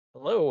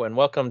Hello and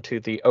welcome to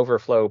the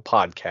Overflow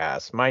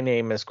podcast. My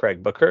name is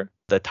Craig Booker.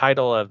 The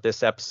title of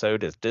this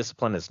episode is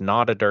Discipline is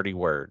Not a Dirty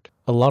Word.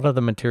 A lot of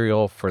the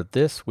material for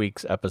this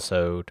week's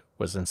episode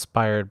was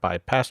inspired by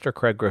Pastor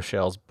Craig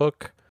Groeschel's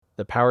book,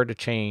 The Power to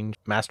Change,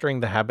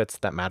 Mastering the Habits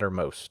That Matter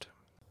Most.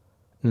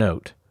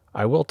 Note,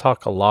 I will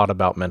talk a lot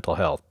about mental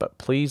health, but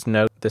please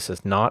note this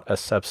is not a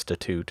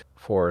substitute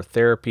for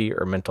therapy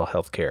or mental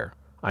health care.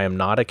 I am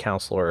not a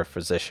counselor or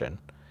physician.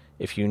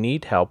 If you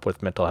need help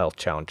with mental health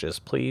challenges,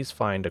 please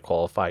find a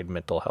qualified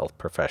mental health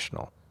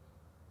professional.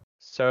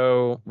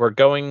 So we're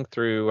going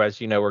through,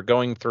 as you know,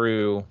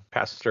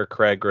 Pastor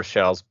Craig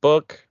Groeschel's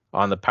book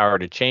on the power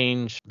to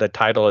change. The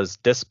title is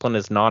Discipline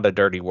is Not a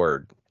Dirty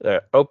Word.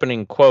 The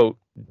opening quote,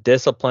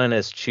 discipline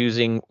is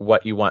choosing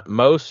what you want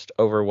most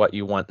over what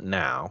you want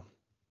now.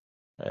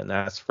 And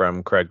that's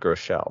from Craig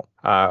Groeschel.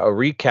 A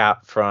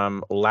recap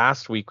from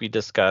last week, we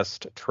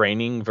discussed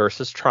training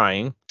versus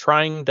trying.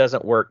 Trying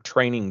doesn't work,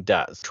 training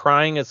does.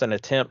 Trying is an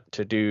attempt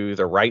to do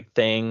the right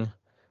thing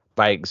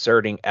by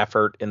exerting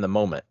effort in the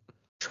moment.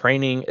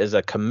 Training is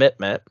a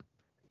commitment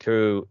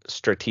to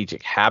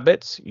strategic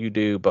habits you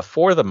do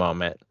before the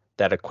moment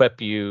that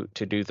equip you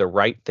to do the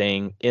right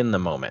thing in the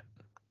moment.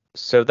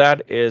 So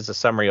that is a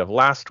summary of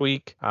last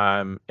week.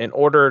 In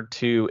order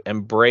to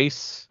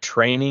embrace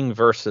training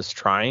versus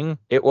trying,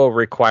 it will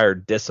require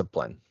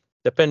discipline.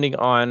 Depending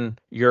on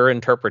your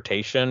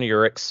interpretation,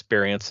 your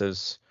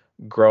experiences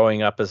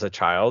growing up as a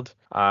child,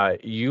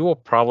 you will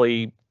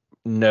probably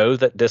know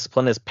that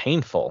discipline is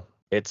painful.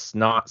 It's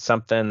not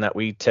something that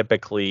we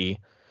typically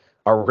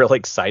are really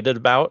excited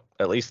about.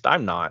 At least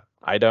I'm not.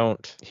 I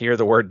don't hear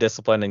the word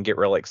discipline and get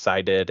really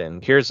excited.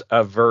 And here's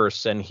a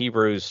verse in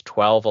Hebrews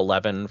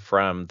 12:11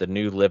 from the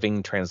New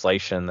Living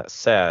Translation that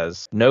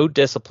says, "No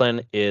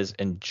discipline is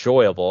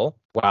enjoyable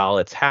while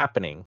it's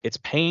happening. It's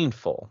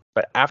painful,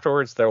 but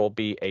afterwards there will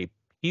be a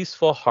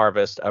peaceful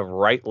harvest of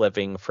right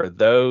living for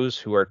those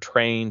who are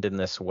trained in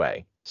this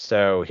way."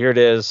 So here it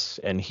is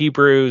in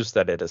Hebrews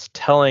that it is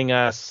telling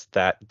us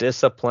that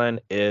discipline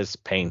is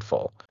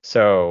painful.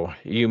 So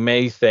you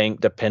may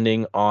think,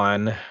 depending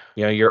on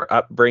your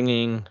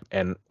upbringing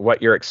and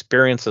what your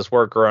experiences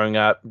were growing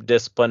up,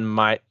 discipline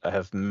might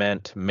have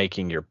meant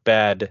making your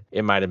bed.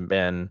 It might have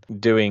been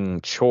doing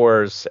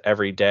chores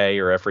every day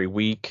or every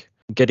week.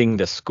 Getting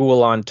to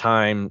school on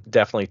time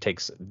definitely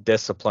takes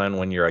discipline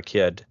when you're a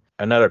kid.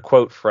 Another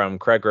quote from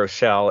Craig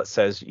Groeschel, it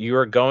says, "You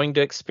are going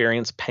to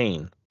experience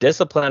pain.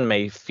 Discipline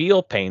may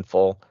feel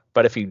painful,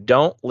 but if you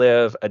don't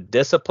live a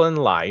disciplined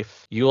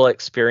life, you will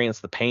experience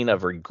the pain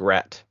of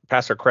regret."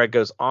 Pastor Craig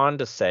goes on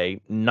to say,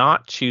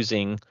 not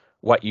choosing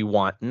what you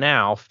want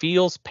now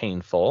feels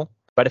painful,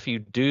 but if you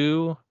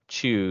do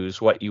choose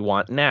what you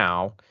want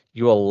now,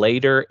 you will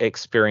later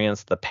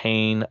experience the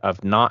pain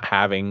of not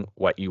having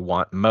what you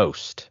want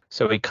most.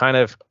 So he kind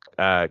of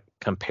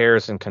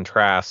compares and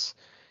contrasts,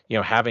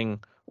 having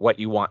what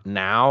you want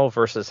now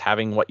versus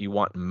having what you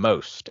want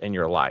most in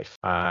your life.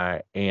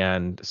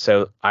 And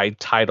so I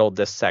titled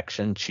this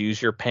section,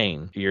 Choose Your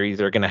Pain. You're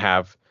either going to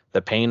have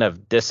the pain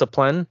of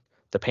discipline,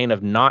 the pain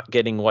of not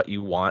getting what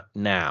you want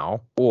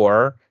now,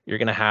 or you're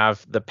going to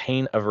have the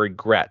pain of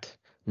regret,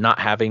 not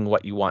having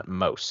what you want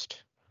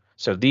most.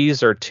 So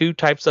these are two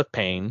types of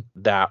pain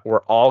that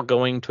we're all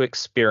going to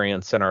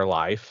experience in our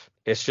life.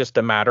 It's just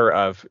a matter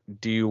of,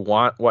 do you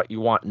want what you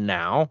want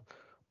now,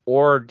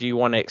 or do you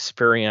want to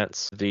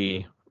experience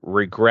the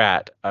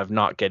regret of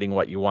not getting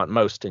what you want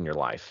most in your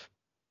life?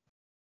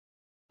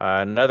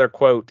 Another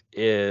quote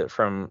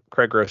from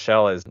Craig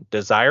Groeschel is,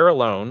 "Desire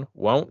alone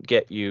won't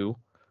get you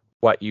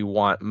what you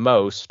want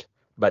most,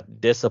 but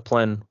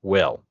discipline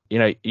will."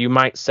 You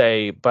might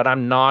say, but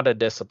I'm not a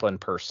disciplined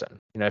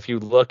person. If you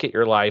look at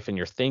your life and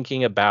you're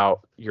thinking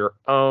about your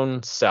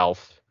own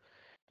self,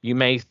 you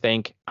may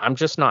think, I'm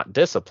just not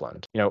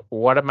disciplined.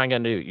 What am I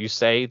going to do? You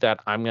say that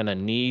I'm going to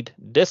need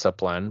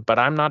discipline, but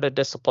I'm not a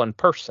disciplined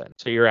person.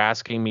 So you're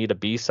asking me to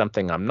be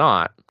something I'm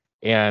not.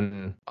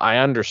 And I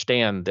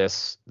understand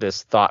this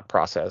thought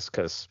process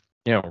because,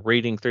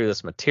 reading through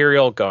this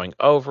material, going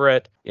over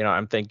it,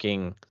 I'm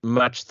thinking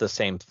much the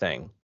same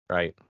thing,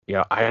 right?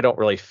 I don't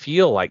really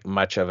feel like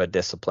much of a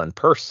disciplined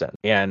person.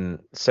 And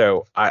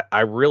so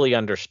I really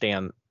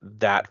understand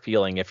that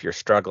feeling if you're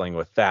struggling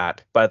with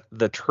that. But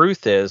the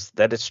truth is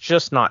that it's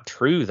just not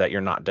true that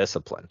you're not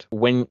disciplined.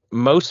 When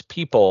most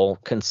people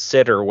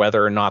consider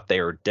whether or not they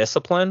are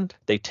disciplined,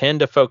 they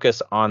tend to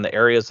focus on the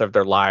areas of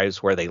their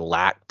lives where they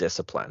lack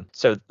discipline.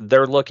 So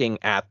they're looking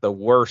at the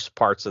worst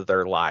parts of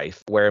their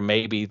life where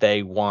maybe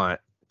they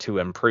want to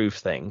improve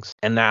things,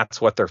 and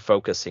that's what they're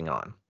focusing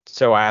on.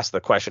 So I ask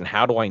the question,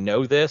 how do I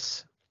know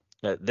this?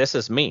 This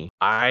is me.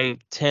 I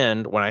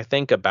tend, when I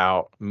think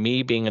about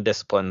me being a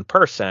disciplined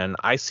person,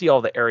 I see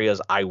all the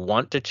areas I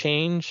want to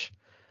change,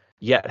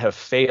 yet have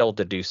failed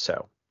to do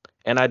so.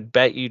 And I'd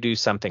bet you do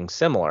something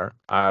similar.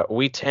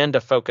 We tend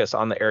to focus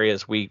on the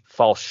areas we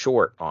fall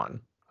short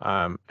on.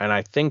 And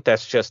I think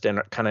that's just in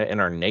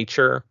our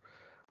nature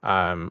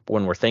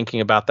when we're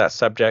thinking about that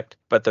subject.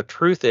 But the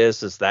truth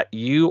is that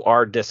you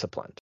are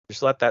disciplined.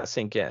 Just let that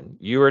sink in.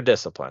 You are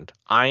disciplined.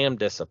 I am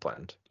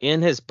disciplined.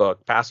 In his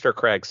book, Pastor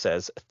Craig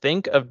says,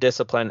 think of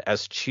discipline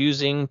as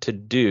choosing to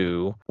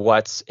do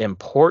what's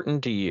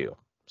important to you.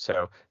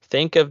 So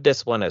think of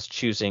discipline as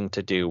choosing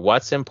to do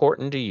what's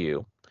important to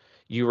you.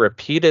 You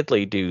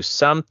repeatedly do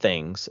some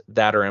things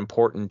that are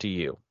important to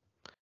you.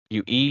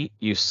 You eat,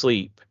 you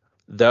sleep.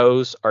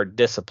 Those are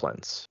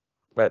disciplines.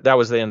 But that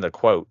was the end of the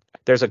quote.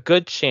 There's a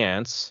good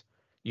chance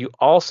you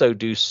also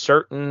do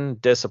certain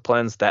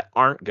disciplines that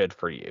aren't good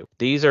for you.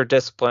 These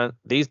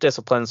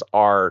disciplines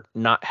are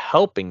not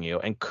helping you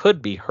and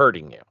could be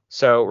hurting you.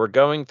 So we're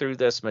going through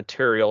this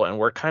material and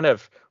we're kind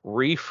of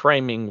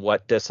reframing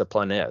what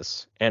discipline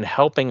is and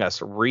helping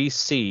us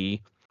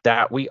re-see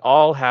that we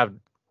all have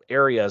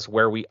areas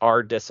where we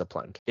are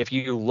disciplined. If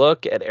you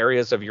look at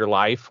areas of your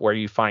life where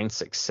you find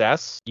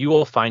success, you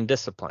will find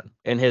discipline.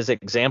 In his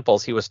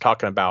examples, he was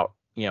talking about,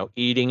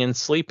 eating and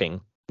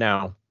sleeping.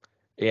 Now,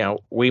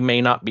 we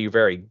may not be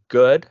very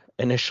good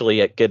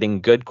initially at getting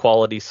good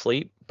quality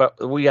sleep,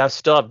 but we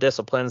still have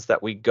disciplines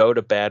that we go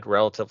to bed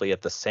relatively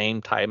at the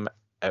same time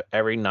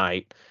every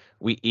night.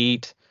 We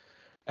eat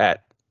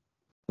at,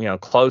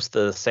 close to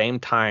the same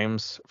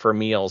times for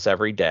meals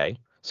every day.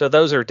 So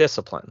those are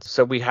disciplines.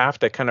 So we have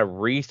to kind of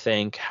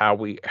rethink how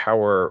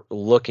we're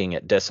looking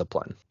at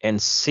discipline and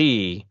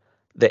see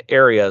the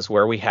areas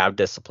where we have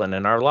discipline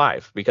in our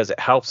life, because it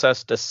helps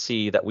us to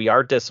see that we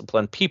are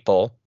disciplined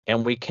people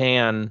and we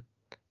can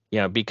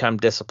become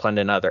disciplined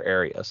in other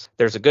areas.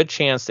 There's a good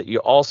chance that you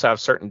also have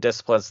certain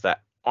disciplines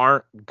that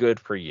aren't good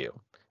for you.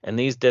 And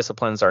these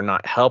disciplines are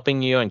not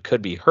helping you and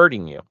could be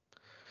hurting you.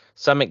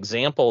 Some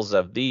examples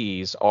of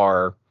these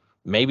are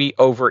maybe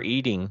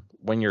overeating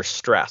when you're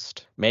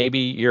stressed. Maybe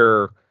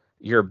you're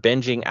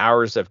binging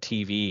hours of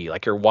TV,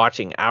 like you're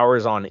watching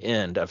hours on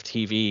end of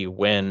TV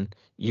when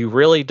you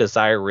really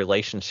desire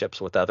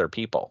relationships with other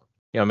people.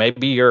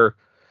 Maybe you're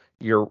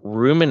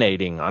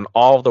ruminating on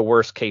all the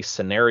worst case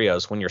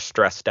scenarios when you're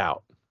stressed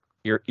out.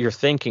 You're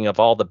thinking of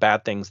all the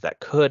bad things that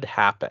could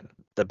happen.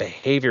 The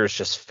behavior is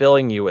just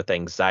filling you with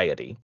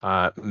anxiety.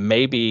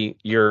 Maybe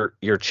you're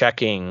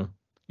checking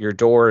your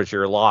doors,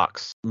 your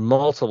locks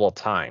multiple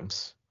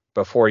times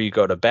before you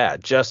go to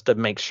bed just to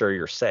make sure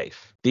you're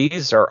safe.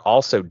 These are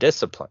also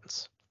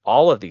disciplines.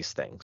 All of these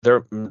things.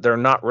 They're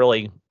not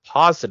really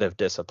positive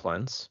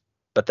disciplines,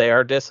 but they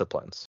are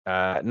disciplines.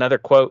 Another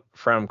quote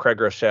from Craig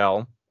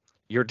Groeschel: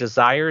 your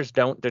desires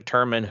don't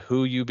determine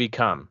who you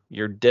become.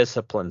 Your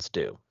disciplines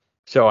do.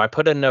 So I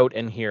put a note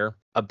in here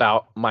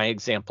about my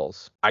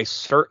examples. I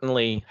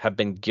certainly have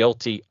been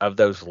guilty of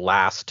those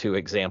last two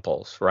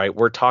examples, right?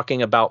 We're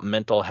talking about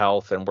mental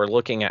health and we're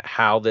looking at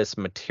how this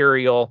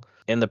material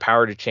in The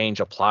Power to Change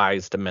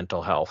applies to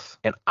mental health.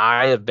 And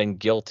I have been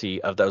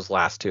guilty of those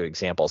last two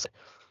examples.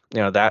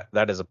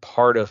 That is a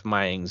part of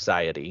my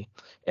anxiety.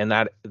 And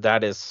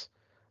that is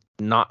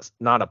not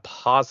a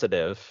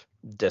positive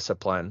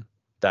discipline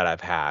that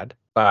I've had,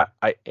 but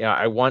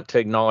I want to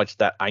acknowledge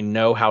that I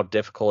know how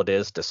difficult it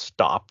is to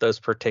stop those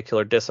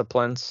particular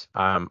disciplines.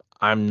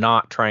 I'm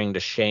not trying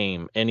to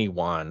shame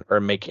anyone or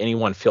make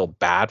anyone feel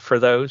bad for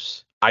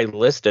those. I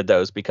listed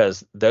those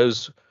because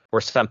those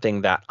were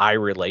something that I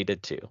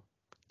related to.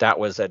 That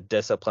was a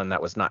discipline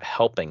that was not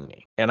helping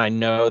me. And I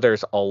know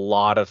there's a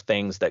lot of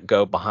things that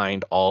go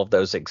behind all of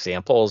those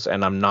examples,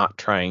 and I'm not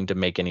trying to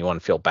make anyone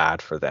feel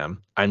bad for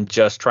them. I'm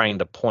just trying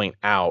to point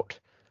out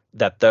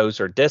that those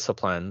are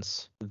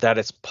disciplines, that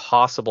it's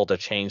possible to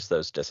change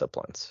those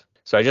disciplines.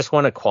 So I just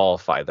want to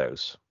qualify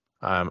those.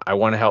 I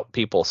want to help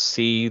people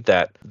see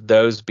that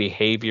those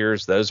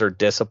behaviors, those are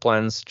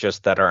disciplines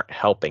just that aren't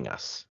helping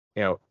us.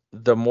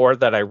 The more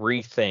that I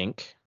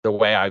rethink the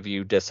way I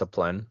view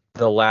discipline,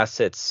 the less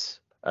it's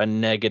a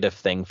negative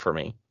thing for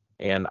me.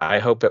 And I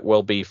hope it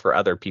will be for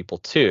other people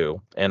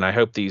too. And I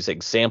hope these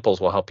examples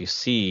will help you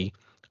see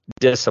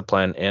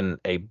discipline in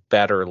a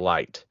better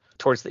light.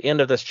 Towards the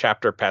end of this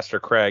chapter, Pastor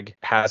Craig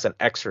has an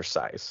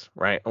exercise,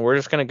 right? And we're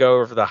just going to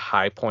go over the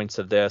high points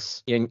of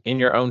this in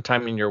your own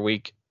time in your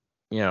week.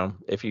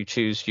 If you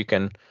choose, you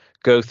can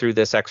go through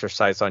this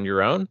exercise on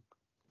your own.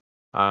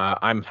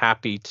 I'm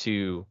happy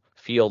to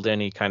field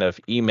any kind of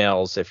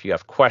emails if you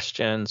have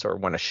questions or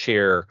want to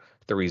share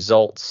the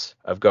results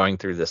of going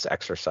through this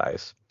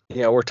exercise.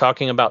 We're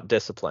talking about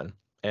discipline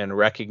and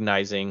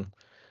recognizing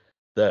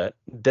the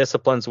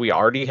disciplines we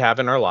already have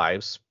in our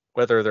lives,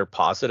 whether they're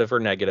positive or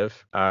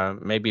negative.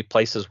 Maybe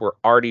places we're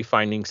already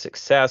finding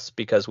success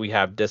because we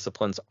have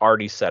disciplines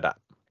already set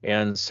up.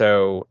 And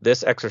so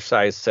this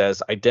exercise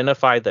says,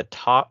 identify the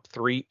top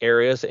 3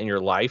 areas in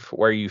your life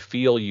where you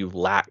feel you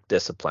lack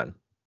discipline.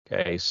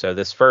 Okay, so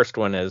this first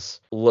one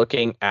is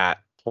looking at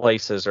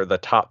places or the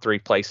top 3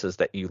 places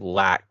that you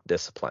lack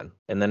discipline.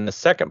 And then the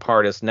second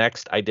part is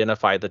next,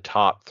 identify the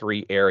top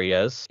 3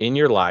 areas in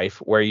your life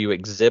where you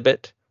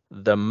exhibit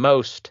the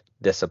most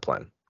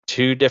discipline.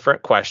 2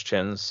 different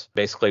questions,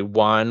 basically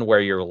one where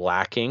you're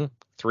lacking,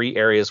 3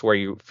 areas where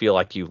you feel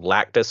like you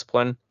lack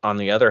discipline. On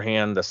the other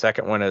hand, the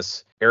second one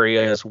is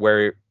areas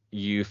where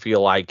you feel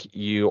like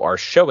you are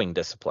showing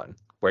discipline,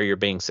 where you're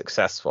being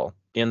successful.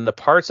 in the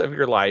parts of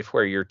your life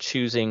where you're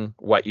choosing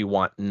what you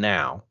want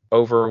now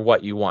over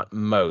what you want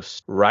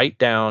most, write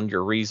down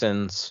your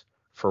reasons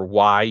for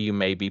why you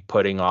may be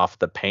putting off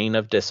the pain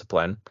of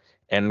discipline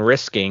and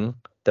risking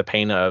the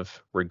pain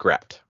of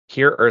regret.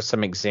 Here are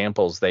some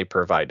examples they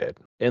provided.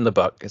 In the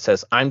book, it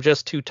says, I'm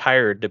just too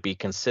tired to be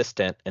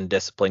consistent in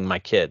disciplining my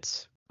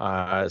kids.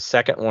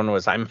 Second one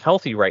was, I'm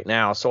healthy right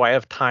now, so I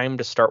have time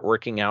to start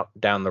working out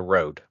down the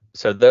road.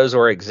 So those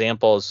are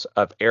examples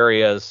of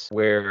areas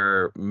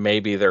where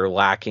maybe they're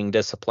lacking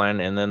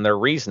discipline and then their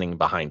reasoning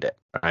behind it,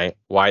 right?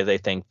 Why they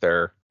think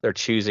they're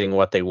choosing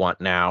what they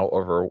want now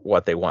over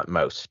what they want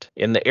most.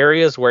 In the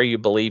areas where you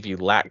believe you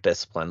lack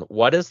discipline,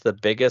 what is the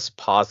biggest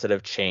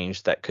positive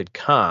change that could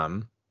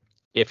come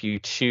if you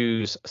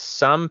choose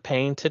some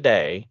pain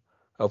today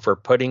over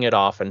putting it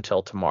off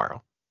until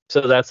tomorrow?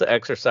 So that's the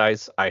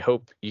exercise. I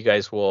hope you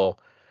guys will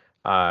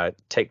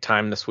take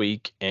time this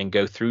week and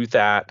go through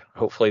that.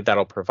 Hopefully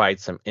that'll provide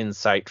some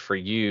insight for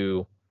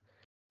you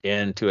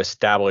into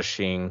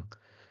establishing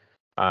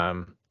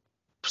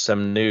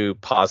some new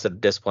positive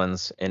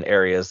disciplines in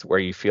areas where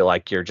you feel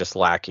like you're just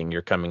lacking,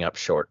 you're coming up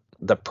short.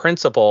 The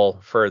principle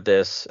for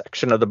this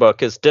section of the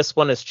book is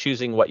discipline is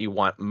choosing what you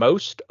want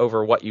most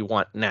over what you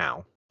want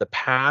now. The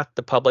path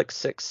to public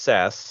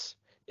success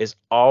is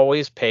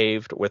always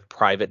paved with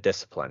private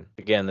discipline.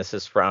 Again, this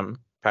is from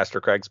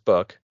Pastor Craig's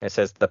book. It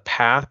says the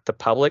path to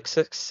public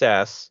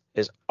success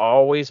is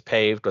always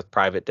paved with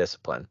private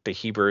discipline. The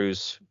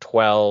Hebrews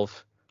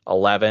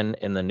 12:11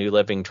 in the New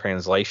Living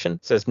Translation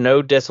says,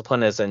 no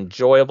discipline is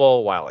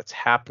enjoyable while it's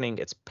happening.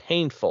 It's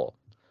painful,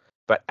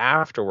 but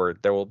afterward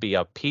there will be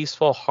a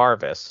peaceful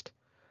harvest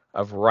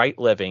of right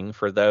living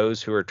for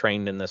those who are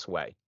trained in this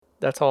way.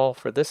 That's all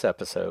for this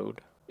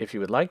episode. If you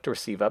would like to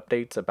receive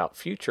updates about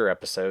future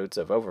episodes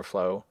of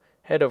Overflow,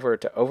 head over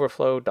to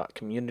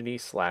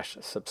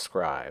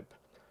overflow.community/subscribe.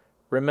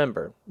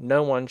 Remember,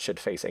 no one should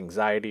face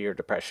anxiety or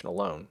depression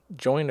alone.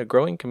 Join a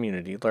growing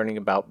community learning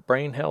about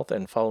brain health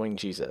and following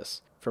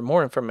Jesus. For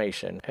more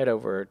information, head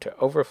over to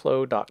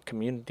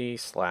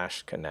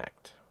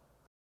overflow.community/connect.